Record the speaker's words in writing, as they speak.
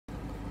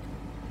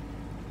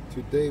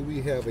Today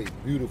we have a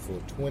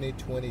beautiful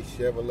 2020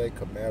 Chevrolet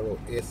Camaro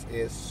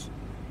SS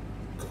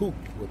Coupe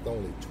with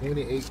only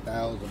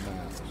 28,000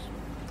 miles.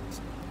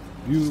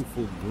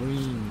 Beautiful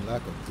green,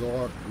 like a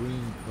dark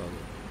green color.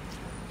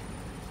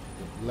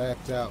 The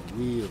blacked out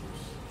wheels.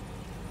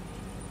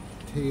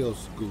 Tail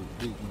scoop.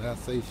 When I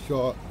say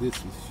sharp, this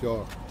is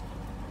sharp.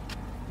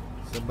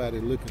 Somebody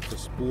looking for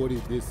sporty,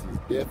 this is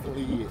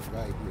definitely it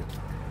right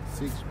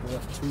here.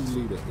 6.2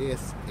 liter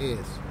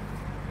SS.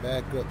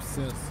 Backup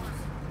sensors.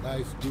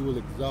 Nice dual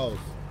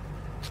exhaust.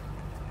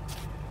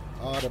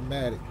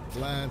 Automatic.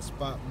 Blind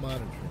spot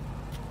monitoring.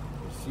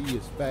 She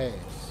is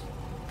fast.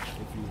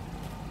 If you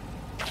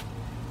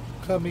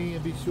come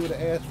in, be sure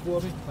to ask for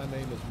me. My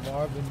name is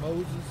Marvin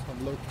Moses.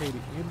 I'm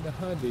located in the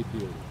Hyundai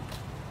building.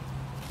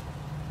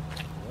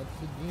 Once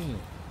again,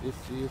 this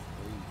is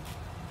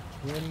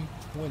a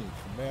 2020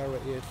 Camaro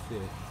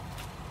SS.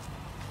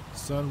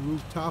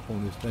 Sunroof top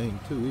on this thing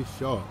too. It's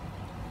sharp.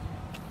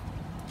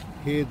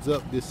 Heads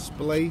up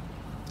display.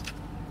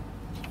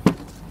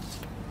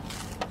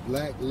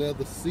 Black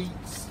leather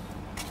seats.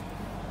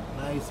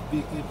 Nice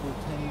big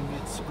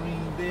infotainment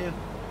screen there.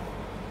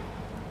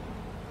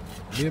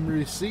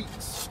 Memory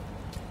seats.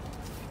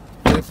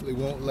 Definitely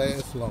won't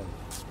last long.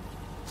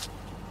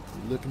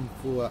 You're looking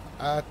for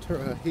a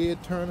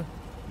head turner?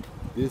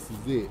 This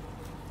is it.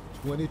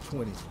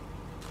 2020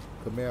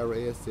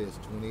 Camaro SS,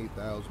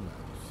 28,000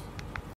 miles.